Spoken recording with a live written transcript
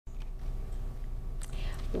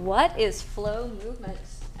What is flow movement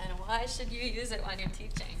and why should you use it when you're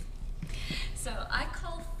teaching? So I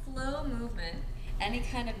call flow movement any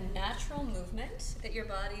kind of natural movement that your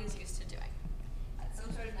body is used to doing.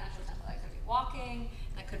 Some sort of natural tempo. That could be walking,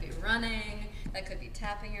 that could be running, that could be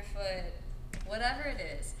tapping your foot, whatever it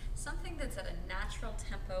is, something that's at a natural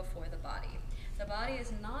tempo for the body. The body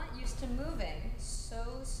is not used to moving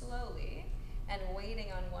so slowly and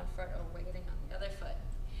waiting on one foot or waiting on the other foot.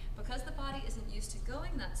 Because the body isn't used to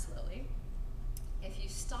going that slowly, if you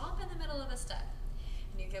stop in the middle of a step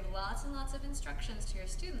and you give lots and lots of instructions to your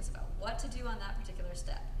students about what to do on that particular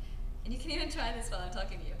step, and you can even try this while I'm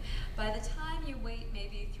talking to you, by the time you wait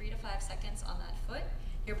maybe 3 to 5 seconds on that foot,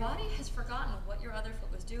 your body has forgotten what your other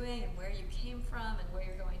foot was doing and where you came from and where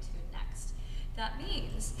you're going to next. That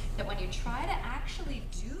means that when you try to actually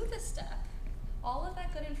do the step, all of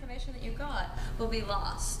that good information that you got will be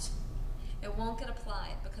lost. It won't get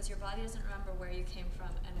applied because your body doesn't remember where you came from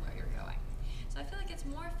and where you're going. So I feel like it's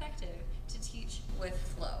more effective to teach with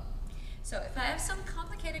flow. So if I have some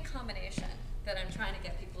complicated combination that I'm trying to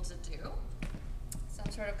get people to do, some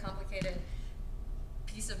sort of complicated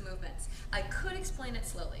piece of movements, I could explain it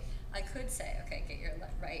slowly. I could say, okay, get your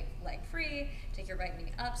right leg free, take your right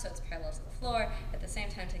knee up so it's parallel to the floor. At the same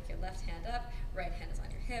time, take your left hand up, right hand is on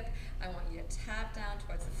your hip. I want you to tap down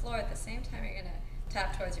towards the floor. At the same time, you're gonna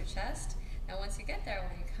tap towards your chest. Now once you get there, I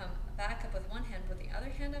want you to come back up with one hand, put the other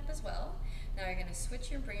hand up as well. Now you're gonna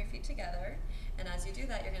switch and bring your feet together. And as you do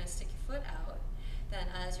that, you're gonna stick your foot out. Then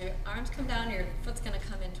as your arms come down, your foot's gonna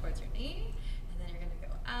come in towards your knee. And then you're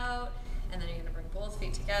gonna go out. And then you're gonna bring both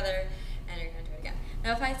feet together. And you're gonna do it again.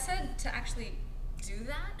 Now if I said to actually do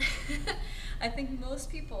that, I think most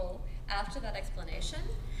people, after that explanation,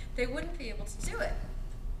 they wouldn't be able to do it.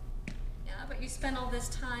 Yeah, but you spend all this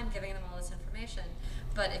time giving them all this information.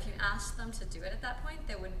 But if you asked them to do it at that point,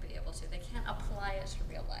 they wouldn't be able to. They can't apply it to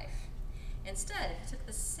real life. Instead, if you took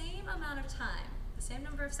the same amount of time, the same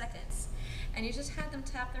number of seconds, and you just had them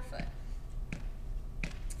tap their foot,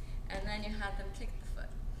 and then you had them kick the foot,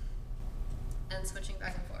 and switching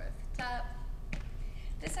back and forth, tap.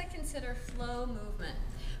 This I consider flow movement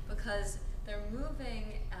because they're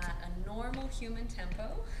moving at a normal human tempo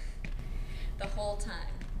the whole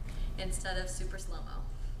time instead of super slow-mo.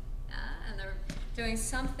 And they're doing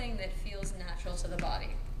something that feels natural to the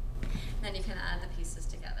body. Then you can add the pieces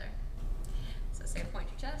together. So say point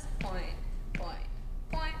your chest, point, point,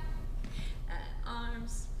 point, and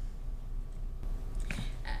arms,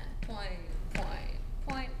 and point, point,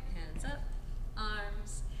 point, hands up,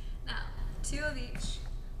 arms. Now, 2 of each,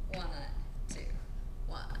 1, 2,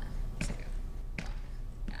 1, 2, 1,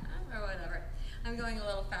 yeah, or whatever. I'm going a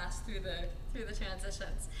little fast through the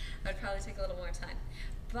transitions. I'd probably take a little more time.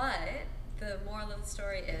 But the moral of the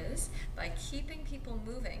story is, by keeping people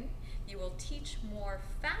moving, you will teach more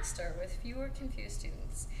faster with fewer confused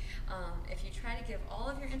students. If you try to give all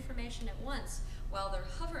of your information at once while they're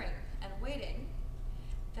hovering and waiting,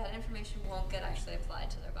 that information won't get actually applied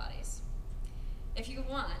to their bodies. If you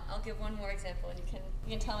want, I'll give one more example and you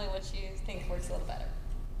can tell me what you think works a little better.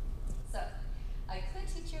 So, I could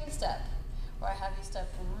teach you a step where I have you step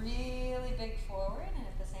really big forward and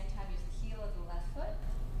at the same time use the heel of the left foot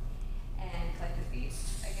and collect the feet.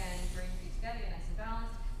 Again, bring your feet together, get nice and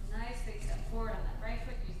balanced. Nice big step forward on that right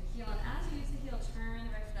foot, use the heel, and as you use the heel, turn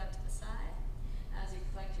the right foot out to the side. As you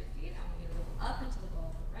collect your feet, I want you to roll up into the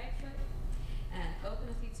ball of the right foot and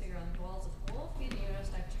open the feet so you're on the balls of both feet, and you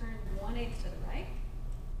notice I've turned 1/8 to the right.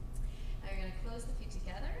 Now you're going to close the feet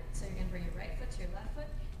together, so you're going to bring your right foot to your left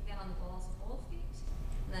foot, again on the balls of both feet.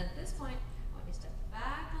 And then at this point, I want you to step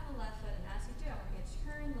back on the left foot, and as you do, I want you to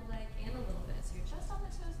turn the leg in a little bit. So you're just on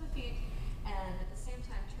the toes of the feet, and at the same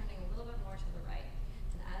time turning a little bit more to the right.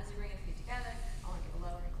 And as you bring the feet together, I want you to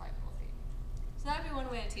lower and climb both feet. So that would be one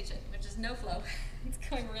way to teach it, which is no flow. It's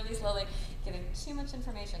going really slowly, giving too much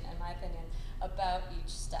information, in my opinion, about each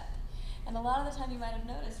step. And a lot of the time you might have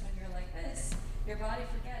noticed when you're like this, your body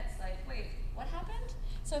forgets, like, wait, what happened?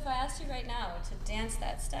 So if I asked you right now to dance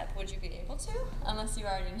that step, would you be able to? Unless you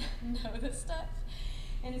already know the step.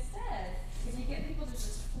 Instead, if you get people to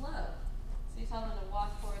just flow, so you tell them to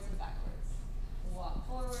walk forwards and backwards. Walk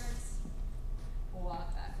forwards,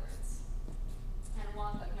 walk backwards. And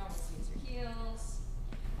walk like normal. So use your heels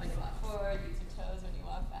when you walk forward, use your toes when you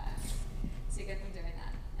walk back. So you get them doing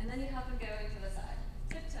that. And then you have them going to the side.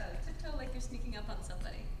 Tiptoe like you're sneaking up on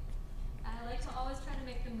somebody. I like to always try to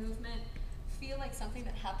make the movement feel like something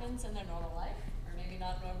that happens in their normal life, or maybe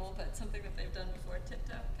not normal, but something that they've done before.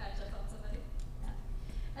 Tiptoe, catch up on somebody.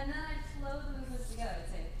 Yeah. And then I'd flow the movements together.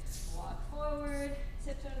 I'd say, walk forward,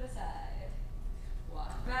 tiptoe to the side.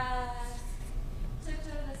 Walk back,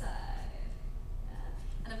 tiptoe to the side.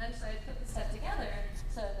 Yeah. And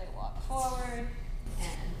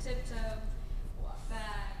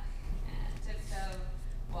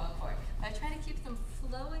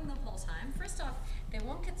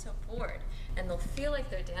forward. And they'll feel like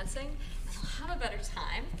they're dancing, and they'll have a better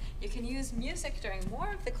time. You can use music during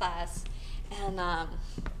more of the class, and they'll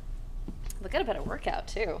get a better workout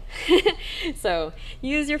too. So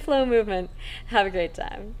use your flow movement. Have a great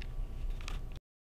time.